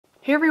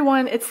Hey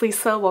everyone, it's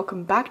Lisa.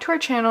 Welcome back to our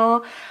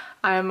channel.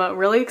 I'm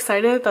really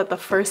excited that the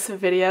first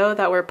video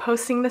that we're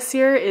posting this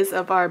year is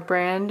of our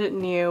brand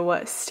new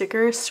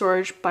sticker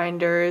storage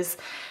binders.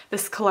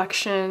 This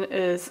collection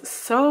is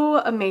so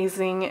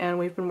amazing and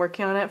we've been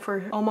working on it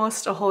for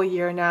almost a whole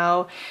year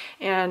now,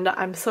 and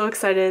I'm so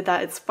excited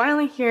that it's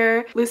finally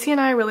here. Lucy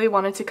and I really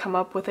wanted to come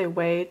up with a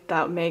way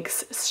that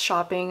makes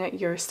shopping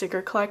your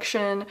sticker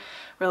collection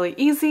really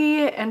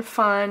easy and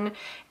fun,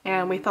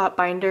 and we thought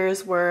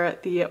binders were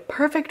the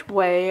perfect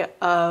way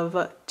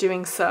of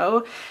doing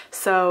so.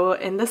 So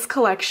in this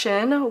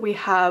collection we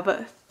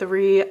have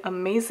 3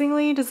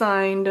 amazingly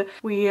designed.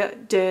 We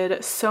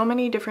did so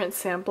many different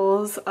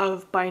samples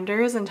of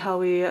binders until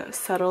we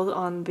settled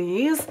on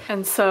these,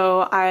 and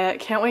so I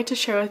can't wait to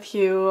share with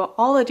you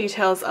all the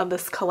details of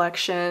this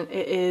collection.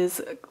 It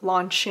is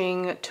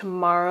launching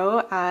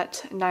tomorrow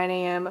at 9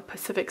 a.m.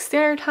 Pacific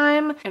Standard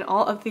Time, and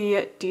all of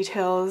the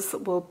details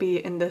will be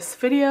in this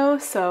video,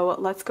 so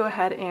let's go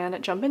ahead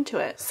and jump into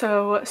it.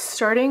 So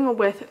starting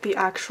with the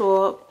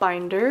actual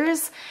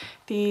binders,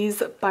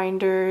 these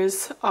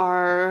binders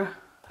are,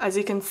 as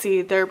you can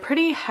see, they're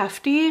pretty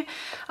hefty,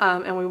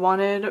 and we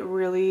wanted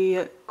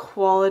really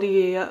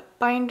quality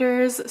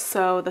binders.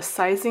 So the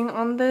sizing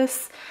on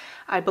this,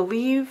 I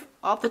believe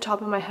off the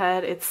top of my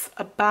head, it's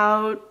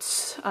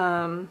about,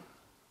 don't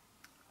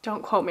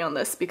quote me on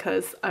this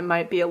because I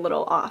might be a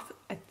little off.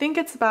 I think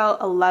it's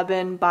about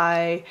 11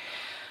 by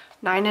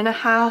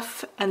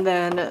 9.5, and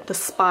then the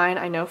spine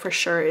I know for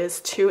sure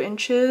is 2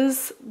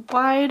 inches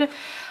wide,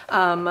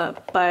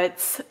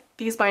 but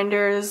these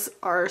binders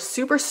are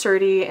super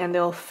sturdy and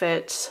they'll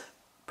fit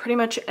pretty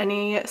much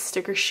any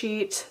sticker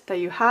sheet that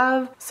you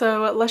have.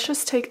 So let's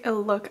just take a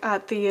look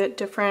at the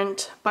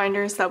different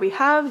binders that we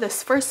have.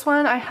 This first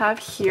one I have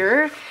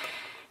here,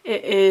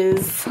 it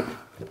is,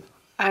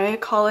 I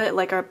call it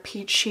like our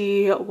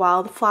peachy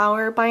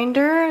wildflower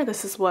binder.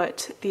 This is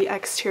what the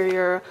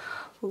exterior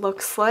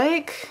looks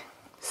like.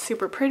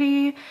 Super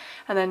pretty.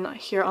 And then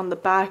here on the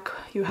back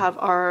you have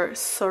our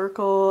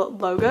circle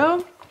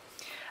logo.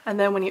 And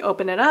then when you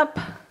open it up,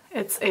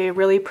 it's a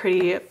really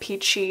pretty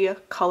peachy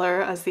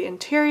color as the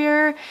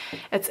interior.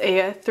 It's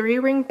a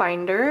 3-ring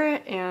binder,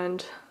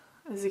 and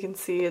as you can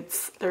see,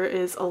 there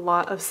is a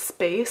lot of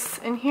space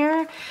in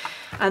here.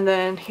 And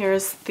then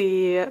here's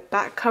the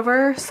back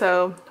cover.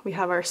 So we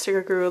have our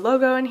Sticker Guru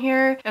logo in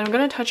here, and I'm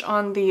going to touch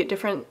on the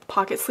different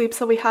pocket sleeves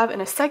that we have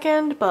in a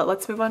second, but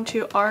let's move on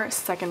to our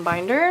second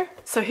binder.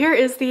 So here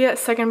is the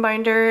second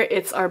binder.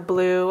 It's our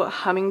blue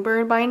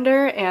hummingbird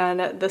binder,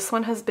 and this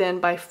one has been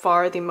by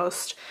far the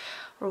most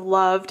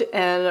loved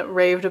and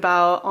raved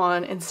about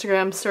on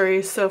Instagram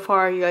stories so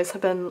far. You guys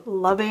have been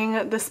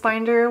loving this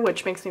binder,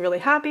 which makes me really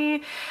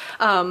happy.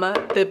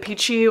 The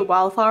peachy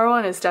wildflower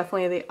one is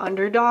definitely the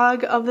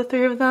underdog of the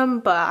 3 of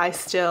them, but I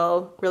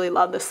still really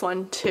love this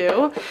one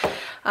too.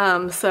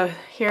 So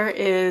here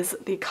is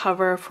the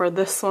cover for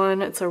this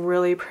one. It's a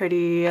really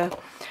pretty,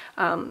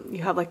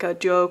 you have like a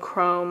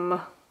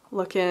duochrome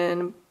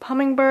looking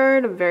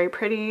hummingbird, very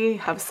pretty. You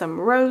have some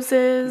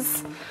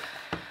roses.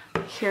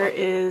 Here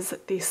is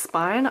the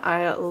spine.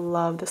 I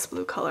love this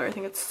blue color. I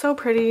think it's so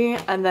pretty.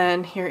 And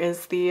then here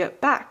is the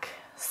back.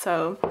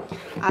 So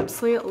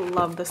absolutely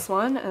love this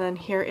one. And then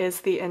here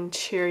is the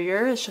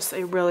interior. It's just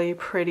a really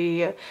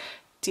pretty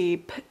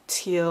deep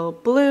teal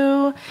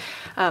blue.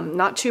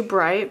 Not too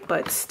bright,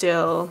 but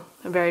still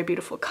a very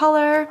beautiful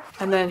color.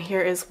 And then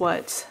here is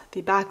what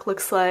the back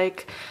looks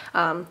like.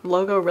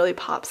 Logo really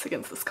pops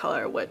against this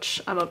color,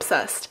 which I'm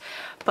obsessed.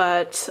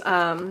 But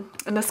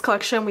in this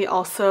collection we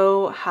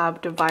also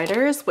have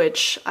dividers,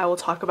 which I will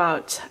talk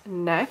about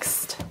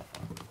next.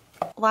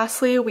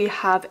 Lastly, we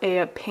have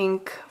a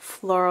pink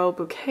floral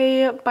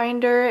bouquet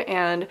binder,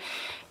 and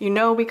you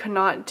know we could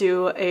not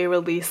do a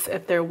release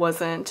if there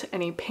wasn't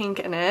any pink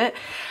in it,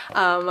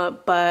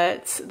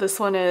 but this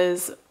one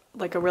is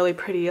like a really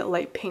pretty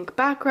light pink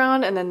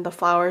background, and then the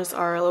flowers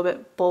are a little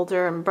bit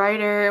bolder and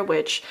brighter,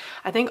 which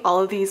I think all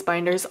of these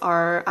binders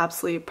are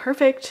absolutely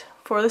perfect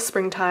for the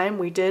springtime.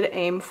 We did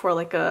aim for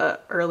like a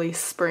early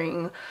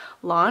spring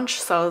launch,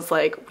 so I was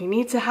like, we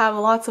need to have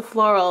lots of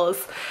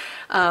florals.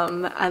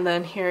 And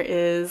then here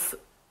is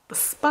the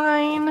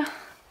spine,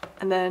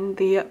 and then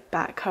the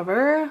back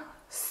cover,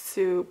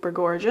 super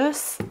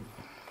gorgeous.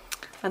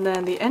 And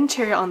then the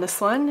interior on this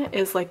one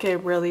is like a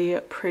really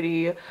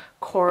pretty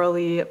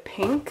corally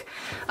pink.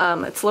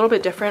 It's a little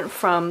bit different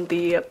from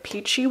the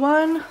peachy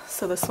one.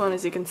 So this one,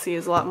 as you can see,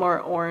 is a lot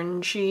more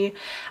orangey,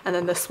 and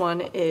then this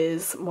one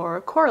is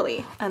more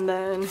corally. And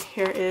then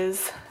here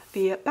is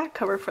the back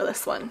cover for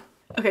this one.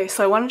 Okay,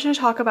 so I wanted to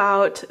talk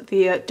about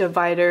the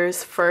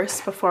dividers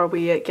first before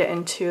we get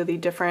into the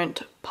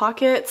different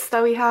pockets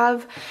that we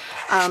have.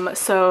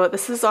 So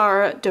this is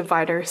our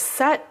divider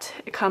set.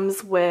 It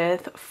comes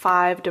with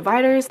 5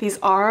 dividers. These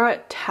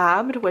are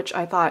tabbed, which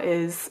I thought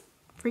is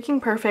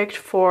freaking perfect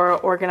for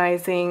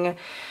organizing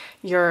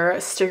your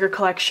sticker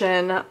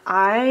collection.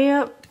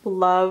 I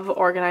love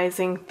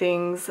organizing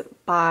things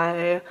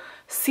by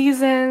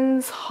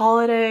seasons,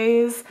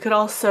 holidays. You could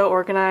also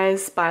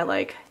organize by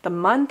like the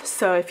month.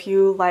 So if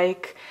you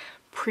like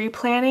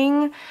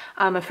pre-planning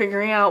and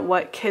figuring out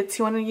what kits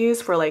you want to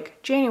use for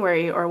like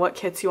January or what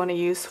kits you want to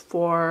use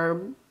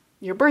for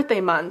your birthday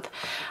month.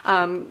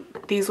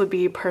 These would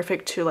be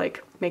perfect to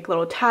like make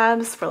little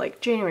tabs for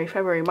like January,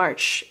 February,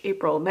 March,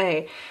 April,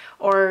 May,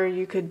 or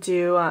you could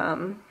do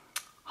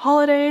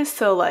holidays,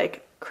 so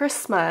like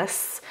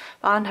Christmas,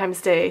 Valentine's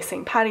Day,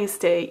 St. Patty's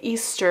Day,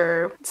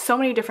 Easter, so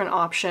many different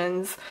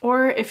options.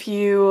 Or if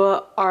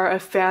you are a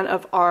fan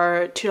of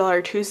our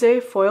 $2 Tuesday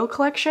foil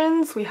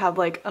collections, we have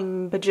like a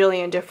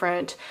bajillion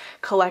different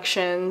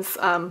collections,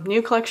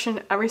 new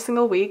collection every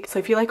single week. So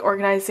if you like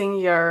organizing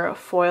your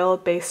foil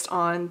based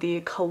on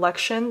the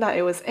collection that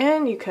it was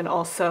in, you can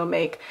also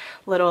make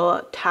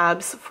little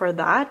tabs for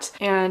that.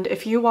 And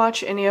if you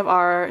watch any of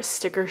our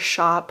sticker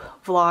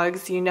shop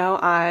vlogs, you know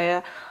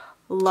I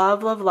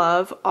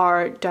love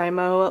our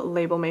Dymo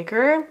label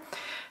maker,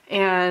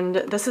 and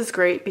this is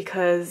great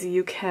because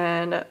you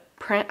can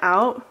print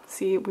out,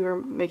 see we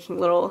were making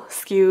little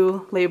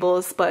SKU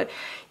labels, but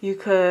you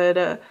could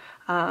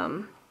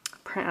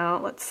print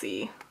out, let's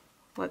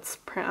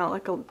print out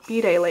like a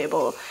B-Day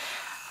label.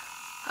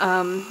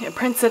 It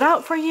prints it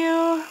out for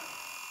you,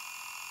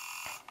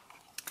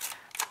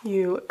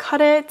 you cut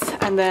it,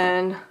 and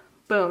then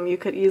boom, you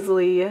could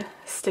easily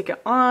stick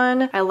it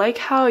on. I like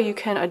how you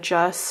can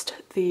adjust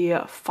the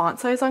font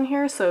size on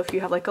here. So if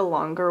you have like a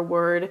longer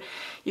word,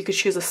 you could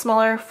choose a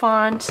smaller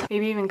font,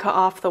 maybe even cut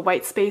off the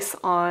white space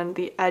on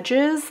the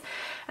edges.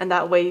 And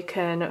that way you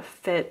can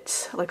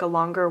fit like a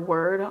longer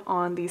word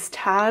on these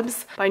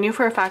tabs. But I knew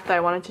for a fact that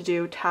I wanted to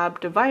do tab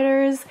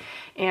dividers,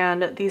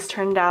 and these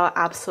turned out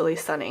absolutely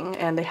stunning.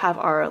 And they have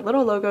our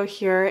little logo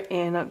here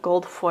in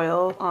gold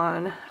foil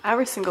on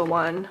every single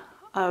one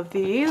of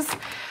these.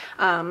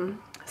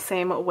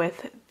 Same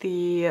with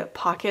the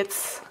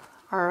pockets,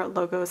 our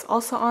logo is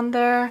also on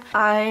there.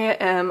 I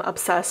am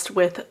obsessed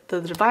with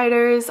the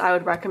dividers. I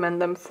would recommend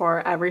them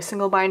for every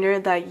single binder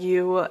that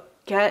you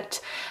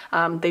get.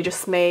 They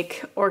just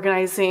make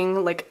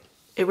organizing, like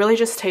it really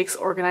just takes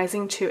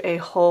organizing to a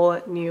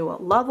whole new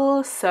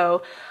level.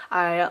 So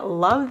I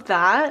love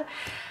that.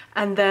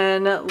 And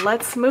then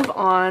let's move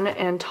on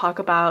and talk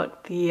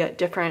about the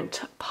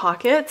different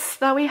pockets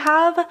that we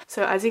have.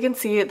 So as you can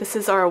see, this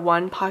is our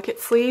one pocket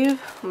sleeve.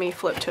 Let me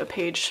flip to a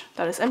page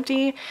that is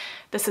empty.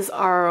 This is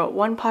our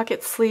one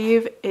pocket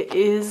sleeve. It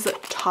is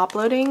top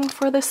loading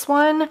for this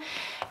one.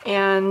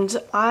 And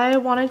I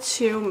wanted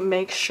to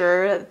make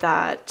sure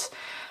that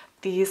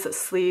these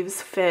sleeves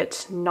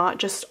fit not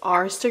just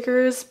our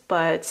stickers,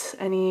 but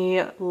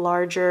any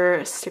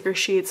larger sticker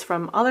sheets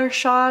from other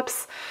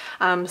shops.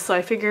 So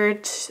I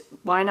figured,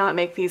 why not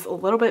make these a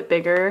little bit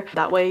bigger?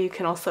 That way you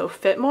can also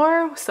fit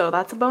more, so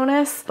that's a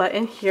bonus. But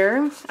in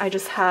here, I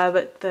just have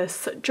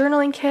this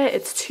journaling kit.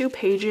 It's 2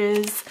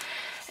 pages,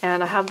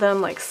 and I have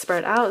them like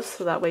spread out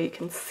so that way you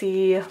can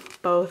see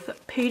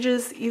both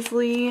pages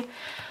easily.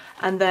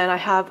 And then I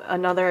have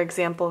another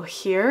example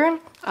here.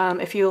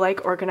 If you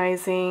like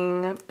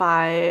organizing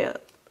by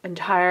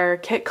entire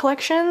kit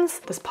collections,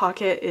 this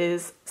pocket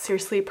is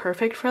seriously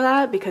perfect for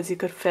that because you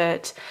could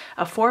fit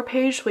a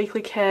 4-page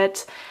weekly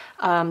kit,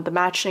 the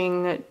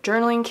matching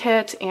journaling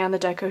kit, and the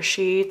deco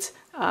sheet.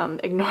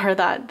 Ignore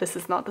that this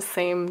is not the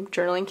same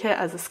journaling kit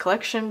as this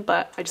collection,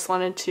 but I just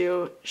wanted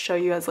to show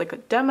you as like a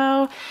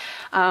demo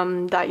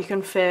that you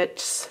can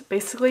fit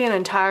basically an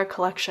entire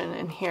collection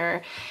in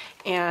here.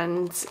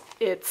 And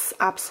it's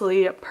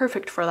absolutely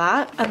perfect for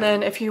that. And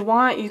then if you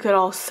want, you could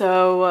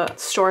also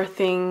store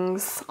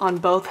things on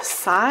both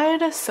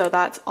sides. So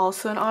that's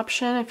also an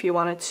option if you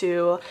wanted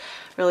to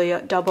really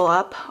double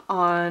up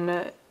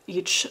on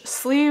each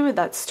sleeve.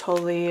 That's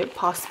totally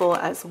possible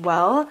as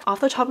well. Off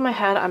the top of my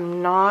head,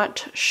 I'm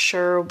not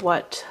sure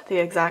what the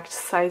exact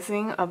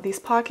sizing of these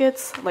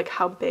pockets, like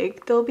how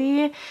big they'll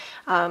be.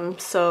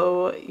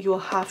 So you'll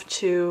have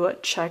to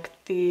check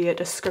the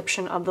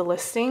description of the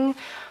listing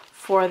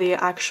for the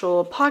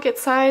actual pocket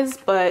size,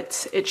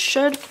 but it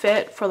should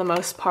fit for the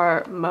most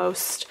part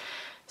most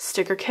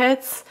sticker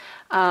kits.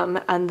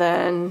 And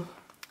then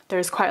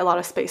there's quite a lot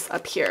of space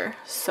up here,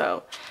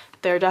 so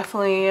they're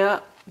definitely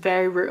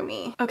very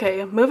roomy.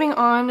 Okay, moving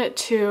on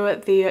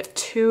to the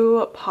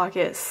 2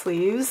 pocket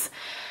sleeves.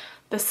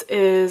 This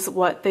is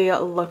what they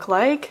look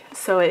like.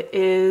 So it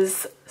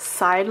is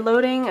side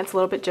loading. It's a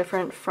little bit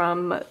different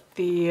from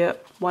the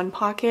 1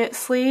 pocket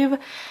sleeve.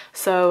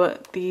 So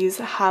these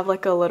have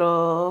like a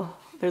little,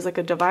 there's like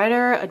a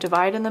divider, a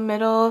divide in the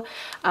middle,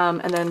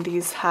 and then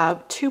these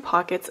have 2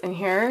 pockets in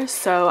here.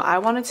 So I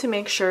wanted to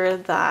make sure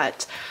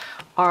that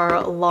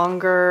our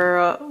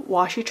longer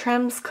washi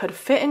trims could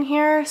fit in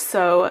here.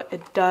 So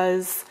it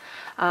does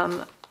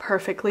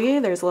perfectly.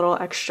 There's a little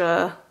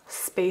extra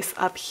space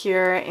up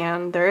here,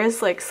 and there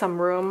is like some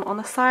room on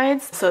the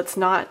sides, so it's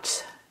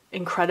not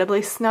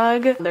incredibly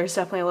snug. There's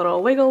definitely a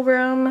little wiggle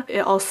room. It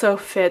also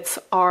fits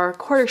our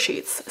quarter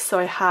sheets. So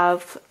I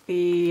have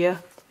the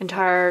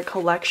entire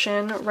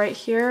collection right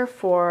here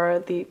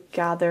for the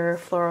Gather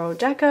Floro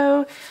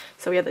Deco.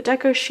 So we have the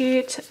deco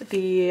sheet,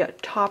 the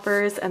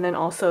toppers, and then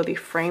also the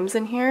frames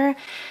in here,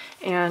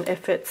 and it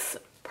fits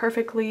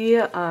perfectly.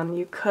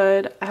 You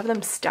could, I have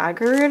them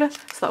staggered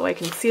so that way I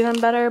can see them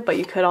better, but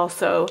you could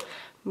also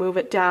move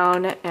it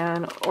down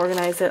and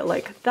organize it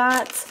like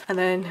that. And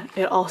then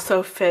it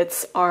also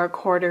fits our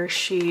quarter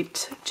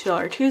sheet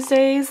 $2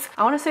 Tuesdays.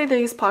 I want to say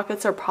these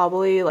pockets are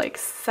probably like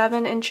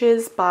 7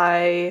 inches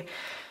by,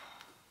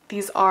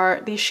 these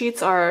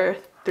sheets are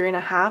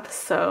 3.5,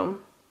 so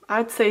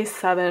I'd say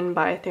 7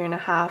 by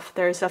 3.5.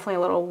 There's definitely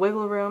a little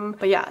wiggle room.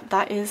 But yeah,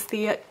 that is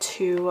the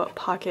 2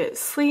 pocket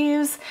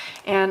sleeves.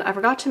 And I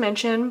forgot to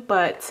mention,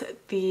 but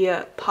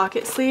the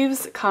pocket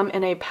sleeves come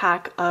in a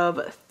pack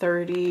of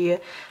 30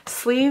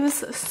 sleeves.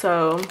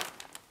 So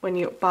when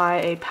you buy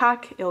a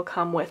pack, it'll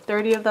come with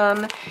 30 of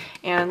them.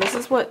 And this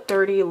is what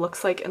 30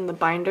 looks like in the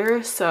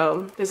binder.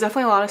 So there's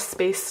definitely a lot of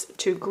space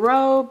to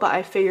grow, but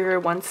I figure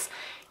once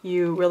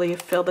you really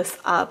fill this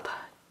up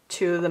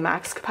to the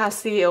max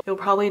capacity, it'll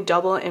probably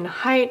double in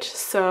height.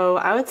 So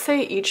I would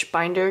say each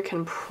binder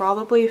can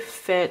probably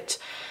fit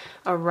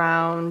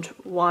around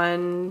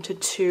 1 to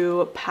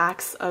 2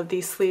 packs of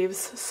these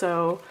sleeves.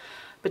 So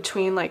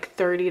between like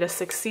 30 to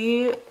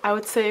 60, I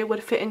would say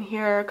would fit in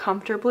here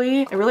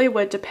comfortably. It really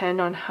would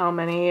depend on how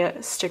many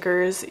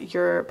stickers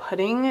you're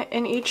putting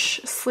in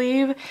each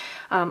sleeve.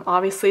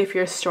 Obviously, if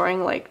you're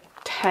storing like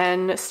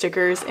 10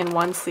 stickers in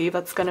one sleeve,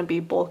 that's going to be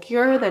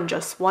bulkier than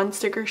just one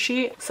sticker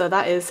sheet. So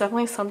that is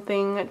definitely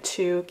something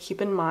to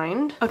keep in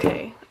mind.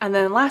 Okay, and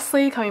then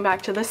lastly, coming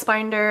back to this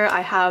binder,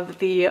 I have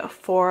the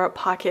 4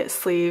 pocket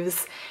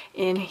sleeves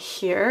in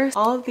here.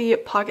 All of the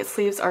pocket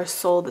sleeves are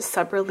sold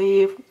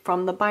separately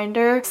from the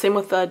binder. Same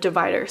with the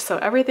divider. So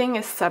everything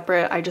is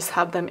separate. I just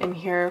have them in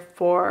here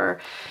for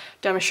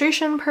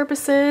demonstration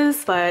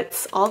purposes,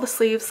 but all the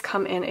sleeves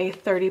come in a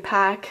 30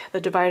 pack. The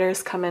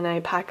dividers come in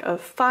a pack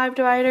of 5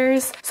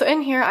 dividers. So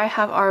in here I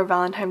have our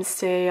Valentine's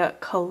Day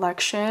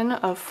collection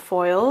of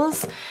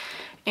foils.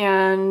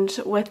 And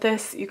with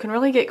this, you can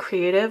really get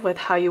creative with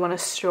how you want to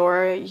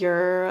store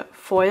your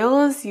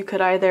foils. You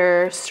could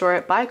either store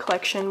it by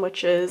collection,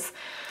 which is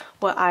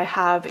what I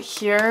have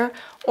here,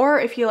 or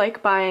if you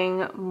like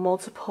buying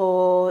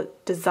multiple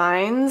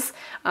designs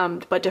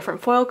but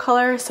different foil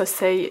colors, so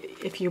say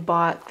if you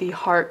bought the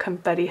heart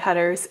confetti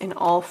headers in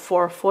all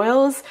 4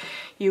 foils,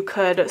 you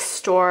could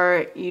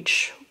store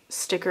each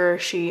sticker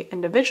sheet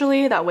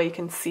individually, that way you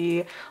can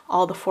see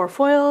all the 4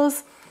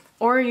 foils.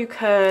 Or you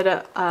could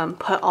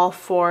put all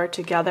 4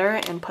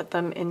 together and put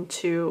them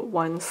into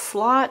one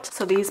slot.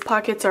 So these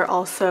pockets are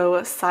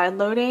also side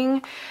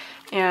loading,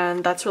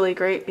 and that's really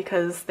great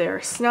because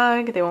they're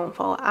snug, they won't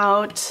fall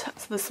out.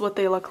 So this is what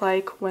they look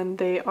like when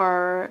they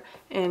are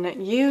in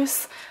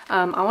use.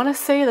 I want to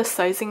say the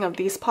sizing of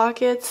these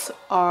pockets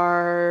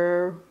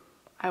are,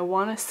 I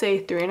want to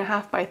say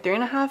 3.5 by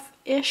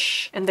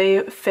 3.5-ish, and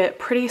they fit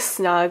pretty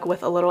snug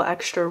with a little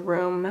extra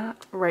room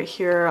right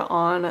here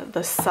on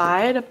the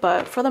side.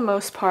 But for the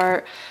most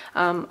part,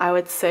 I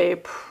would say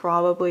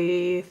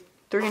probably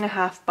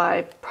 3.5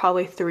 by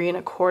probably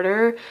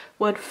 3.25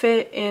 would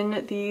fit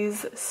in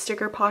these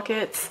sticker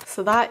pockets.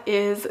 So that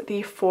is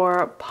the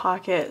 4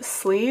 pocket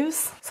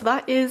sleeves. So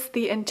that is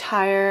the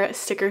entire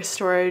sticker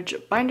storage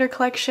binder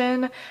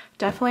collection.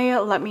 Definitely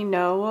let me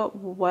know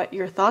what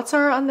your thoughts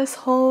are on this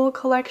whole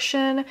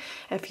collection.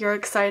 If you're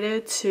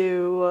excited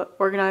to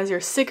organize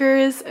your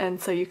stickers and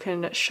so you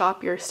can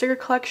shop your sticker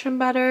collection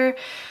better.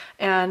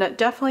 And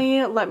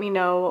definitely let me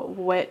know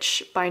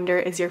which binder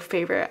is your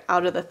favorite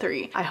out of the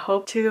 3. I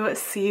hope to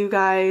see you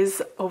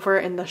guys over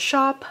in the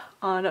shop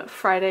on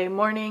Friday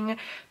morning,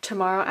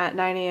 tomorrow at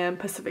 9 a.m.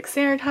 Pacific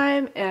Standard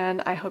Time, and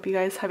I hope you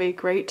guys have a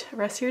great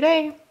rest of your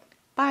day.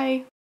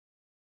 Bye!